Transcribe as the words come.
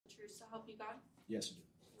Truths to help you God? Yes, I do.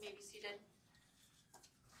 You may be seated.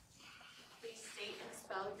 Please state and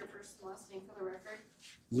spell your first and last name for the record.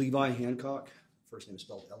 Levi Handcock. First name is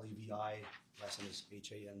spelled L-E-V-I. Last name is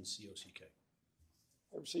H-A-N-C-O-C-K.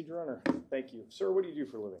 I received your honor. Thank you. Sir, what do you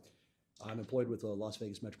do for a living? I'm employed with the Las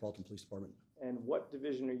Vegas Metropolitan Police Department. And what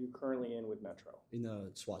division are you currently in with Metro? In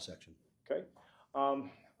the SWAT section. Okay.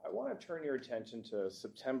 I want to turn your attention to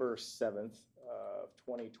September 7th of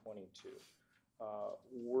 2022.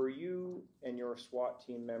 Were you and your SWAT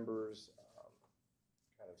team members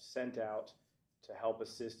kind of sent out to help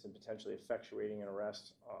assist in potentially effectuating an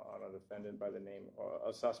arrest on a defendant by the name,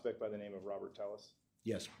 a suspect by the name of Robert Tellis?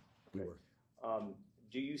 Yes, we were.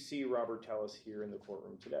 Do you see Robert Tellis here in the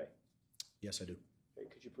courtroom today? Yes, I do. Okay,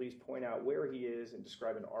 could you please point out where he is and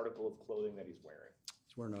describe an article of clothing that he's wearing?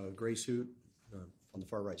 He's wearing a gray suit on the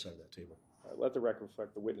far right side of that table. All right, let the record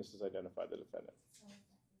reflect the witnesses identify the defendant.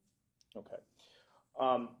 Okay.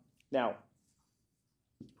 Now,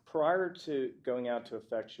 prior to going out to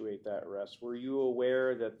effectuate that arrest, were you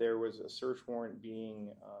aware that there was a search warrant being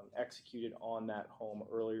executed on that home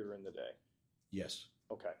earlier in the day? Yes.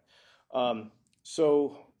 Okay.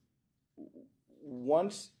 So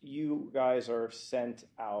once you guys are sent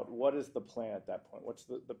out, what is the plan at that point? What's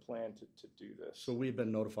the plan to do this? So we had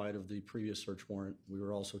been notified of the previous search warrant. We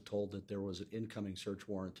were also told that there was an incoming search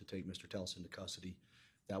warrant to take Mr. Tellis into custody.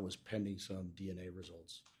 That was pending some DNA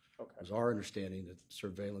results. Okay. It was our understanding that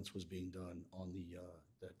surveillance was being done on the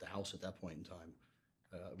house at that point in time,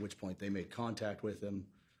 at which point they made contact with him,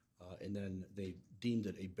 and then they deemed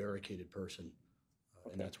it a barricaded person,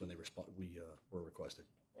 and that's when we were requested.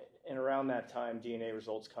 And around that time, DNA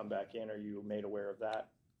results come back in. Are you made aware of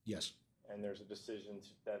that? Yes. And there's a decision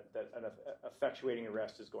that an effectuating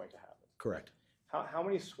arrest is going to happen? Correct. How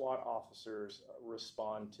many SWAT officers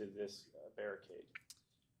respond to this barricade?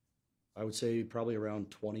 I would say probably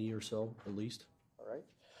around 20 or so, at least. All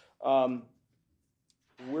right.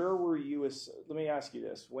 Where were you? Let me ask you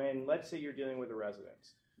this. When, let's say you're dealing with a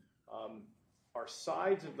residence, are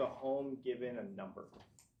sides of the home given a number?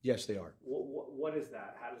 Yes, they are. What is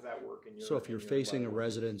that? How does that work in your? So if you're facing a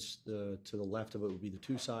residence, to the left of it would be the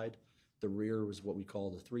 2 side. The rear was what we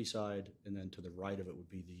call the 3 side, and then to the right of it would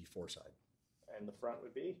be the 4 side. And the front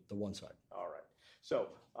would be? The 1 side. All right. So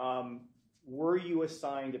were you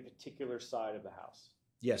assigned a particular side of the house?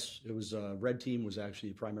 Yes, it was red team was actually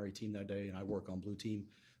the primary team that day, and I work on blue team.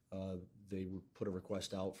 They put a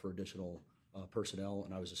request out for additional personnel,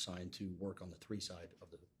 and I was assigned to work on the 3 side of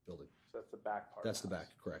the building. So that's the back part. That's the back,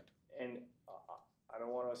 correct. And I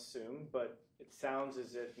don't want to assume, but it sounds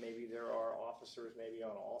as if maybe there are officers maybe on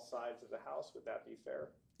all sides of the house. Would that be fair?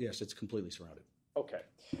 Yes, it's completely surrounded. Okay.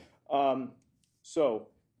 So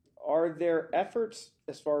are there efforts,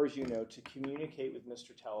 as far as you know, to communicate with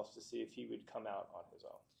Mr. Tellis to see if he would come out on his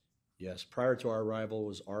own? Yes. Prior to our arrival,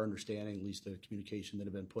 was our understanding, at least the communication that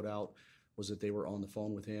had been put out, was that they were on the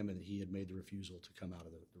phone with him and that he had made the refusal to come out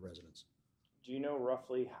of the residence. Do you know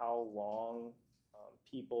roughly how long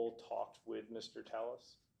people talked with Mr.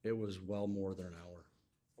 Tellis? It was well more than an hour,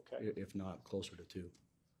 okay, if not closer to 2.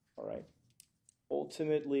 All right.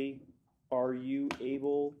 Ultimately, are you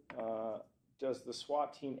able, does the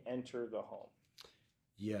SWAT team enter the home?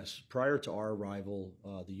 Yes. Prior to our arrival,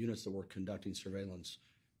 the units that were conducting surveillance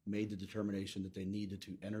made the determination that they needed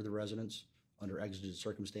to enter the residence under exigent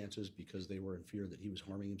circumstances because they were in fear that he was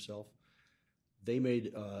harming himself. They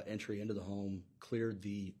made entry into the home, cleared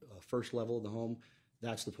the first level of the home.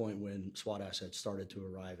 That's the point when SWAT assets started to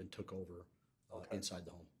arrive and took over inside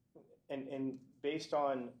the home. And based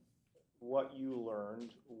on what you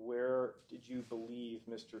learned, where did you believe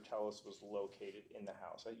Mr. Tellis was located in the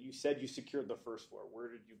house? You said you secured the first floor. Where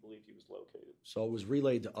did you believe he was located? So it was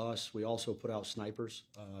relayed to us. We also put out snipers,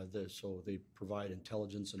 so they provide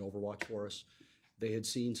intelligence and overwatch for us. They had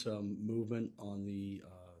seen some movement on the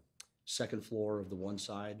second floor of the 1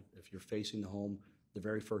 side. If you're facing the home, the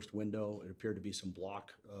very first window, it appeared to be some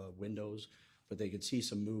block windows, but they could see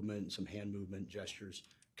some movement, some hand movement, gestures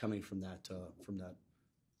coming from that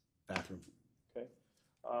bathroom. Okay.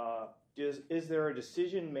 Is there a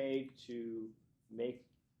decision made to make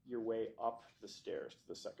your way up the stairs to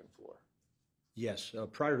the second floor? Yes.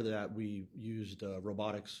 Prior to that, we used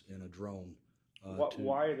robotics and a drone.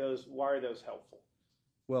 Why are those helpful?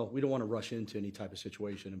 Well, we don't want to rush into any type of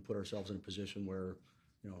situation and put ourselves in a position where,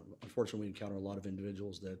 unfortunately, we encounter a lot of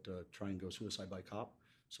individuals that try and go suicide by cop.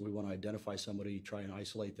 So we want to identify somebody, try and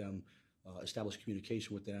isolate them, establish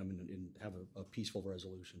communication with them, and have a peaceful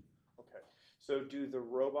resolution. Okay. So do the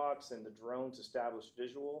robots and the drones establish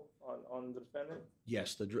visual on the defendant?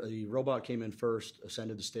 Yes, the robot came in first,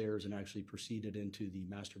 ascended the stairs, and actually proceeded into the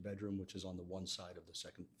master bedroom, which is on the one side of the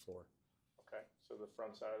second floor. Okay, so the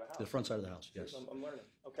front side of the house. The front side of the house, yes. I'm learning.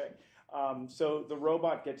 Okay. So the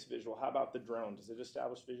robot gets visual. How about the drone? Does it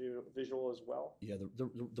establish visual as well? Yeah,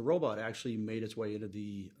 the robot actually made its way into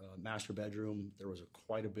the master bedroom. There was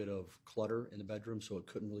quite a bit of clutter in the bedroom, so it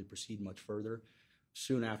couldn't really proceed much further.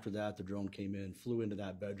 Soon after that, the drone came in, flew into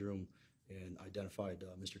that bedroom, and identified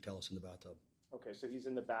Mr. Tellis in the bathtub. Okay, so he's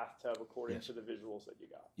in the bathtub according Yes. to the visuals that you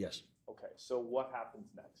got. Yes. Okay, so what happens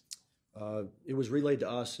next? It was relayed to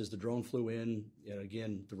us as the drone flew in. And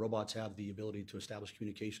again, the robots have the ability to establish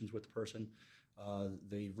communications with the person.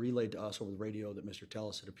 They relayed to us over the radio that Mr.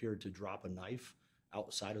 Tellis had appeared to drop a knife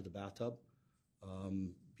outside of the bathtub,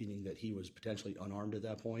 meaning that he was potentially unarmed at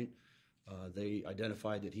that point. They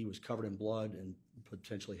identified that he was covered in blood and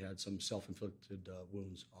potentially had some self-inflicted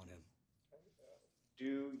wounds on him.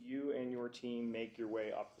 Do you and your team make your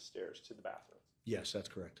way up the stairs to the bathroom? Yes, that's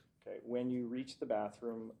correct. Okay. When you reach the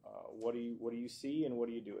bathroom, what do you see and what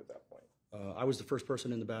do you do at that point? I was the first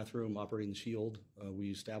person in the bathroom operating the shield.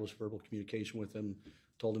 We established verbal communication with him,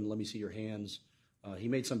 told him, "Let me see your hands." He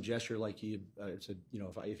made some gesture like he said,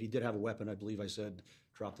 if he did have a weapon, I believe I said,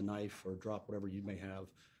 drop the knife or drop whatever you may have.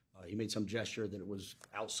 He made some gesture that it was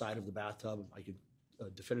outside of the bathtub. I could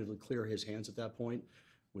definitively clear his hands at that point,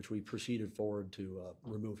 which we proceeded forward to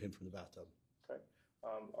remove him from the bathtub. Okay.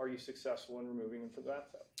 Are you successful in removing him from the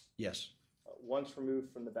bathtub? Yes. Once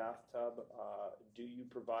removed from the bathtub, do you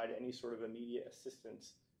provide any sort of immediate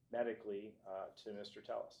assistance medically to Mr.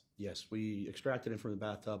 Tellis? Yes, we extracted him from the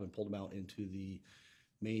bathtub and pulled him out into the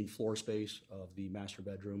main floor space of the master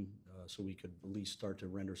bedroom so we could at least start to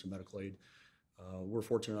render some medical aid. We're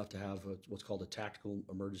fortunate enough to have what's called a tactical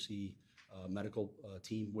emergency medical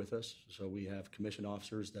team with us. So we have commissioned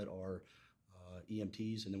officers that are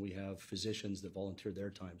EMTs, and then we have physicians that volunteer their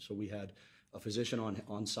time. So we had a physician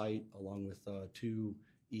on site along with two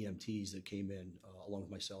EMTs that came in along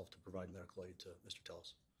with myself to provide medical aid to Mr.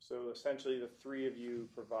 Tellis. So essentially the three of you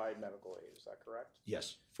provide medical aid, is that correct?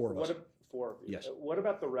 Yes, four of us. Four of you. Yes. What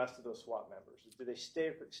about the rest of those SWAT members? Do they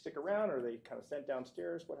stick around, or are they kind of sent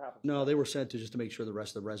downstairs? What happens? No, they were sent to just to make sure the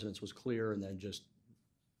rest of the residence was clear and then just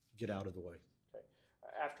get out of the way. Okay.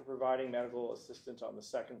 After providing medical assistance on the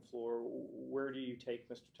second floor, where do you take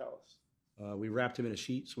Mr. Tellis? We wrapped him in a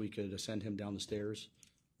sheet so we could ascend him down the stairs,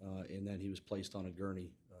 and then he was placed on a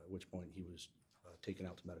gurney, at which point he was taken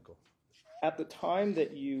out to medical. At the time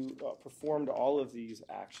that you performed all of these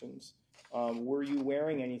actions, were you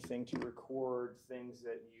wearing anything to record things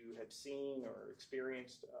that you had seen or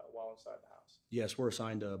experienced while inside the house? Yes, we're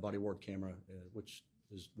assigned a body-worn camera, which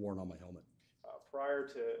is worn on my helmet. Prior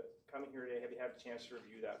to coming here today, have you had a chance to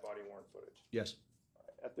review that body-worn footage? Yes.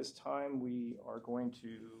 At this time, we are going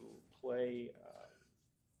to play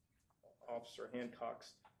Officer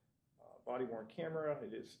Handcock's body-worn camera.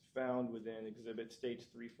 It is found within Exhibit Stage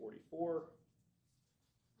 344.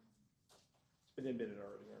 It's been admitted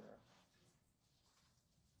already, Your Honor.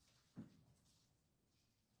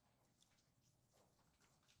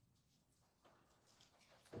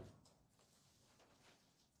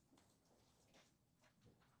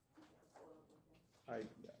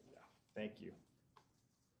 Yeah, thank you.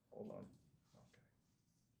 Hold on. Okay.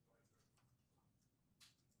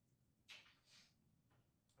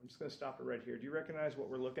 I'm just going to stop it right here. Do you recognize what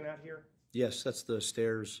we're looking at here? Yes, that's the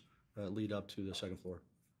stairs that lead up to the second floor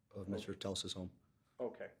of Mr. Tellis' home.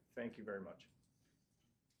 Okay, thank you very much.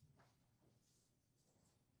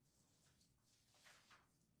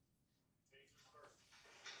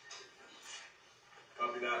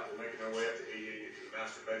 Copy that. We're making our way up to 88 to the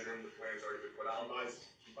master bedroom. The plan's already been put out.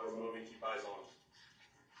 We're moving. Keep eyes on.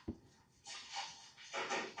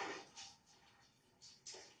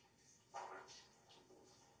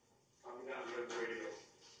 Copy that. We have the radio.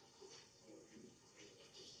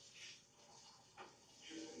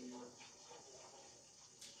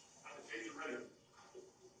 Taser ready.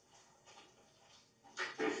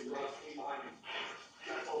 Taser Ross, clean behind me.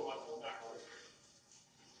 You gotta hold my phone back on.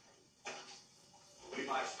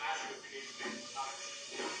 Levi, smash it if you need to be.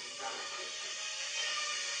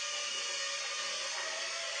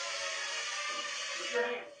 Put your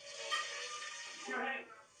hand. Put your hand.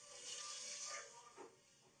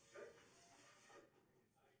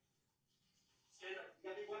 Stand up. You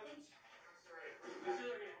got any weapons?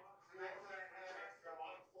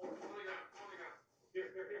 Here.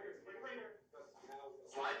 Bring it right here.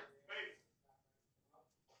 Slide. Hey.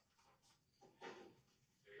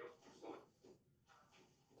 There you go.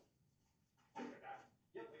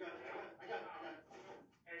 Yep, I got it.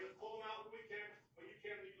 Hey, let's pull them out when we can.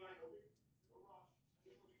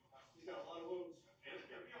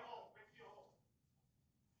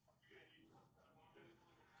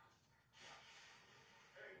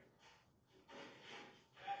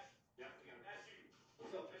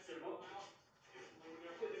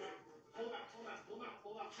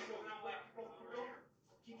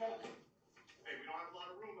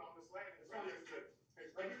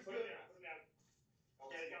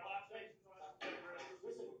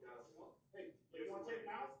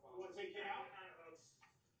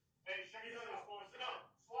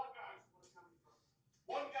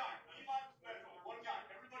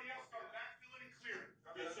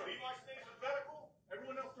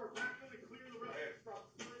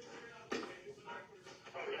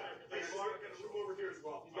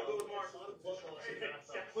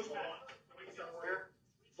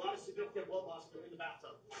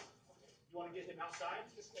 bathtub. You want to get him outside?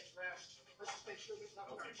 Just get dressed. Let's just make sure there's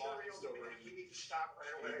nothing arterial. We need to stop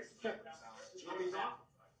right away. You want me to stop?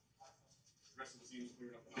 The rest of the team's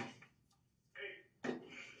clearing up the house. Hey,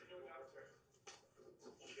 we're doing that okay.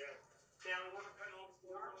 Down, we're cutting off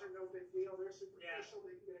the arms are no big deal. They're superficial.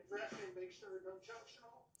 They can get dressed and make sure they're no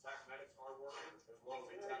junctional. Attack medics are working as well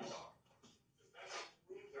as the attack dog. Is that a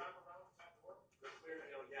room drive around that door? They're clearing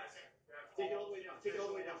it, yes. Take it all the way down. Take it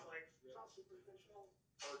all the way down. It's all superficial.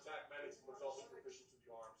 Our attack medics was also superficial to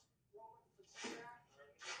the arms.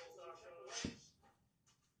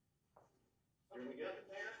 Here we go.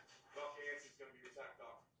 Doc Hans is going to be your attack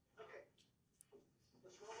dog. Okay.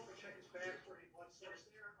 Let's roll over, check his bag for any blood source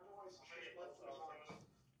there. Otherwise, I'll show you blood from his arms.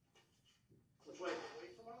 Which way? Away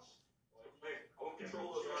from us? Hey, I won't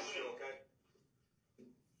control those arms still, okay?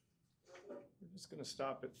 We're just going to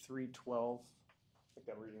stop at 312. I think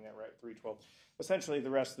I'm reading that right, 312. Essentially, the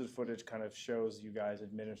rest of the footage kind of shows you guys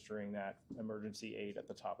administering that emergency aid at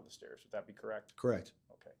the top of the stairs. Would that be correct? Correct.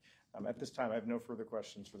 Okay. At this time, I have no further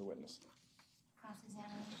questions for the witness.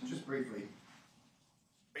 Cross-examination. Just briefly,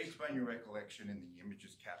 based on your recollection in the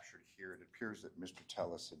images captured here, it appears that Mr.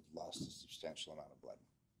 Tellis had lost a substantial amount of blood.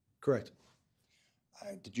 Correct.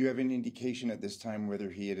 Did you have any indication at this time whether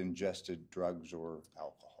he had ingested drugs or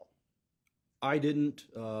alcohol? I didn't.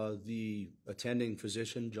 The attending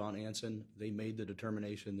physician, John Anson, they made the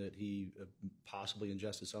determination that he possibly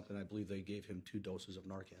ingested something. I believe they gave him 2 doses of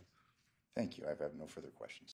Narcan. Thank you. I have no further questions.